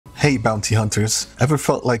Hey bounty hunters, ever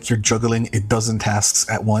felt like you're juggling a dozen tasks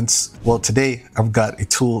at once? Well, today I've got a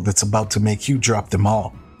tool that's about to make you drop them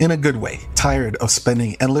all. In a good way. Tired of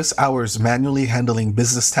spending endless hours manually handling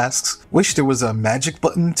business tasks? Wish there was a magic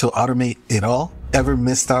button to automate it all? Ever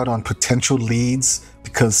missed out on potential leads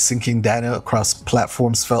because syncing data across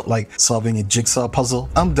platforms felt like solving a jigsaw puzzle?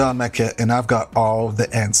 I'm Don Mecca and I've got all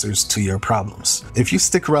the answers to your problems. If you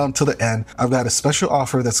stick around till the end, I've got a special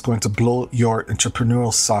offer that's going to blow your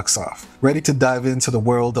entrepreneurial socks off. Ready to dive into the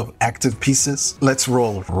world of Activepieces? Let's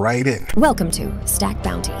roll right in. Welcome to Stack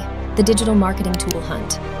Bounty, the digital marketing tool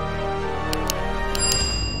hunt.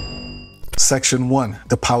 Section 1,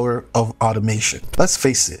 the power of automation. Let's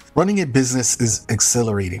face it, running a business is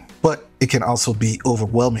exhilarating, but it can also be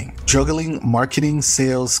overwhelming. Juggling marketing,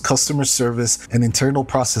 sales, customer service, and internal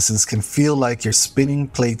processes can feel like you're spinning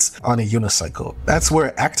plates on a unicycle. That's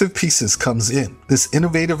where Activepieces comes in. This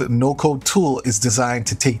innovative no-code tool is designed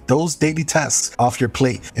to take those daily tasks off your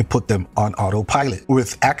plate and put them on autopilot.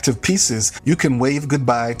 With Activepieces, you can wave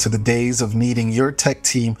goodbye to the days of needing your tech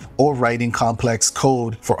team or writing complex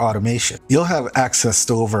code for automation. You'll have access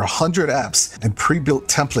to over 100 apps and pre-built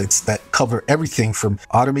templates that cover everything from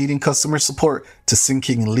automating customer support to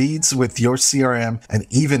syncing leads with your CRM and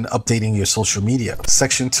even updating your social media.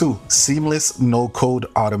 Section 2, seamless no-code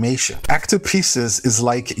automation. Activepieces is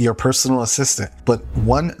like your personal assistant, but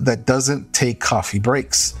one that doesn't take coffee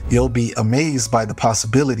breaks. You'll be amazed by the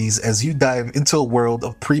possibilities as you dive into a world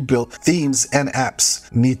of pre-built themes and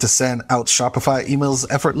apps. Need to send out Shopify emails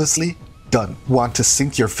effortlessly? Done. Want to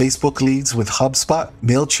sync your Facebook leads with HubSpot,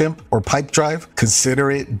 MailChimp, or Pipedrive? Consider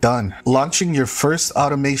it done. Launching your first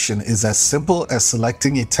automation is as simple as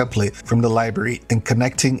selecting a template from the library and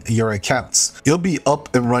connecting your accounts. You'll be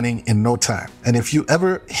up and running in no time. And if you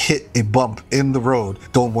ever hit a bump in the road,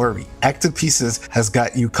 don't worry. Activepieces has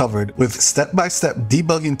got you covered with step-by-step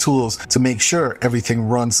debugging tools to make sure everything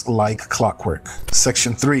runs like clockwork.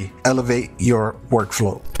 Section 3, elevate your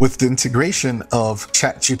workflow. With the integration of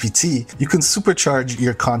ChatGPT, you can supercharge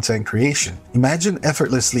your content creation. Imagine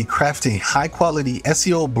effortlessly crafting high-quality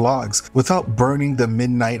SEO blogs without burning the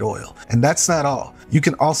midnight oil. And that's not all. You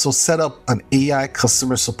can also set up an AI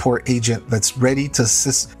customer support agent that's ready to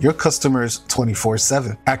assist your customers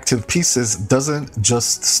 24/7. Activepieces doesn't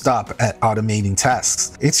just stop at automating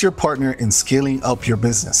tasks. It's your partner in scaling up your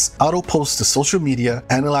business. Auto post to social media,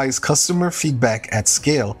 analyze customer feedback at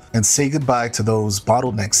scale, and say goodbye to those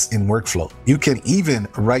bottlenecks in workflow. You can even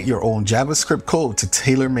write your own JavaScript code to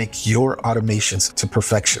tailor make your automations to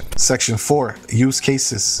perfection. Section 4, use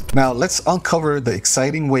cases. Now let's uncover the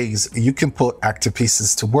exciting ways you can put Activepieces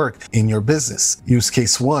to work in your business. Use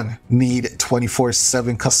case 1, need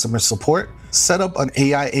 24/7 customer support? Set up an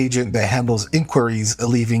AI agent that handles inquiries,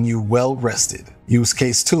 leaving you well rested. Use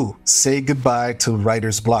case 2, say goodbye to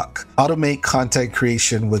writer's block. Automate content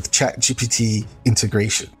creation with ChatGPT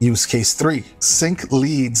integration. Use case 3, sync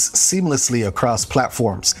leads seamlessly across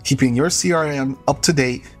platforms, keeping your CRM up to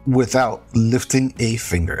date without lifting a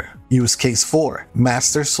finger. Use case 4,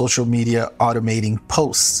 master social media automating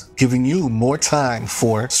posts, giving you more time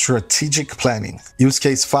for strategic planning. Use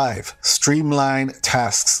case 5, streamline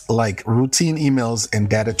tasks like routine emails and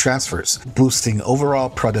data transfers, boosting overall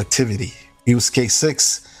productivity. Use case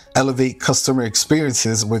 6, elevate customer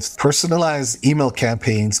experiences with personalized email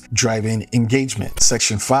campaigns driving engagement.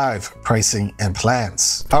 Section 5, pricing and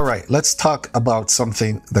plans. All right, let's talk about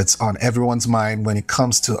something that's on everyone's mind when it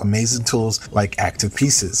comes to amazing tools like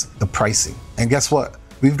Activepieces, the pricing. And guess what?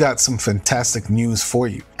 We've got some fantastic news for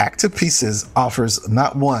you. Activepieces offers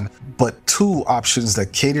not one, but 2 options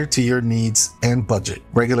that cater to your needs and budget.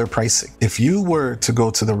 Regular pricing. If you were to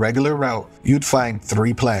go to the regular route, you'd find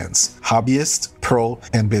 3 plans: Hobbyist, Pro,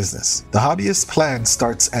 and Business. The Hobbyist plan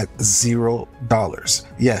starts at $0.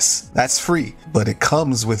 Yes, that's free, but it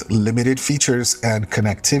comes with limited features and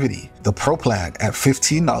connectivity. The Pro plan at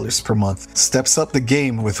 $15 per month steps up the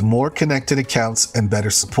game with more connected accounts and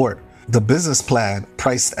better support. The business plan,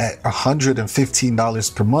 priced at $115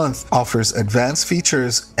 per month, offers advanced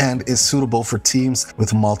features and is suitable for teams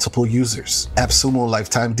with multiple users. AppSumo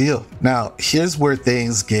lifetime deal. Now, here's where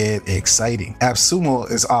things get exciting.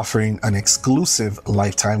 AppSumo is offering an exclusive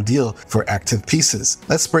lifetime deal for Activepieces.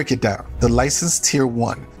 Let's break it down. The license tier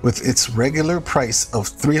 1, with its regular price of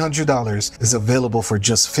 $300, is available for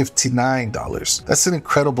just $59. That's an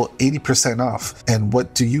incredible 80% off. And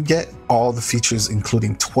what do you get? all the features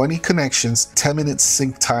including 20 connections, 10-minute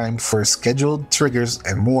sync time for scheduled triggers,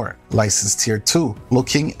 and more. License Tier 2.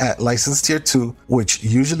 Looking at License Tier 2, which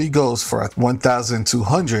usually goes for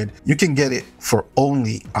 $1,200, you can get it for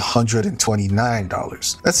only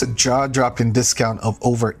 $129. That's a jaw-dropping discount of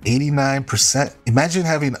over 89%. Imagine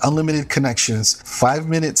having unlimited connections,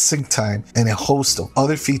 5-minute sync time, and a host of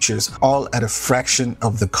other features all at a fraction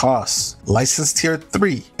of the cost. License Tier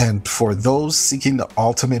 3, and for those seeking the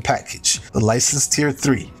ultimate package, the License Tier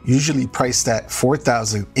 3, usually priced at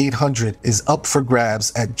 $4,800, is up for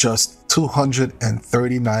grabs at just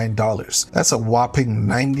 $239. That's a whopping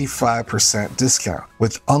 95% discount.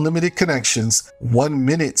 With unlimited connections,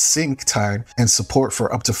 1-minute sync time, and support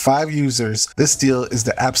for up to 5 users, this deal is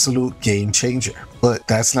the absolute game changer. But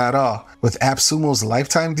that's not all. With AppSumo's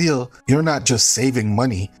lifetime deal, you're not just saving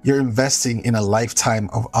money, you're investing in a lifetime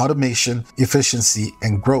of automation, efficiency,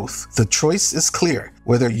 and growth. The choice is clear.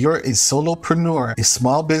 Whether you're a solopreneur, a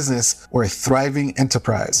small business, or a thriving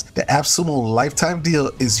enterprise, the AppSumo lifetime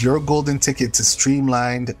deal is your golden ticket to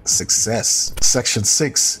streamlined success. Section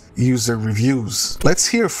 6. User reviews. Let's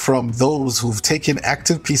hear from those who've taken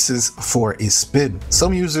Activepieces for a spin.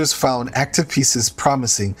 Some users found Activepieces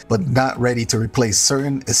promising but not ready to replace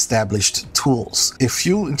certain established tools. A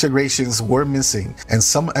few integrations were missing and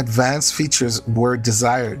some advanced features were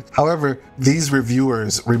desired. However, these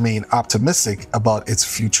reviewers remain optimistic about its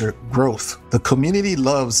future growth. The community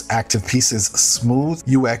loves Activepieces' smooth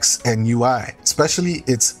UX and UI, especially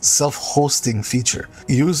its self-hosting feature.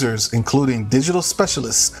 Users, including digital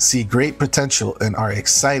specialists, see great potential and are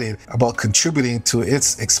excited about contributing to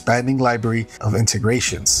its expanding library of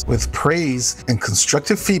integrations. With praise and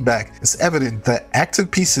constructive feedback, it's evident that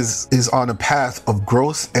Activepieces is on a path of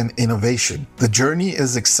growth and innovation. The journey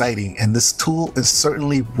is exciting and this tool is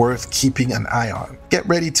certainly worth keeping an eye on. Get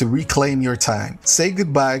ready to reclaim your time, say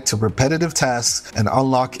goodbye to repetitive tasks, and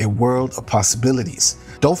unlock a world of possibilities.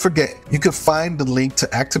 Don't forget, you can find the link to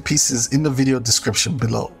Activepieces in the video description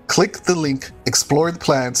below. Click the link, explore the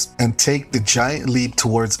plans, and take the giant leap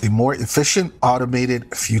towards a more efficient,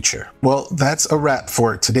 automated future. Well, that's a wrap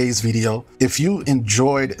for today's video. If you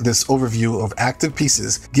enjoyed this overview of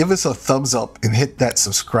Activepieces, give us a thumbs up and hit that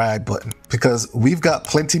subscribe button because we've got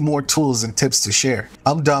plenty more tools and tips to share.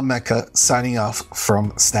 I'm Dom Mecca signing off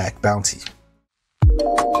from Stack Bounty.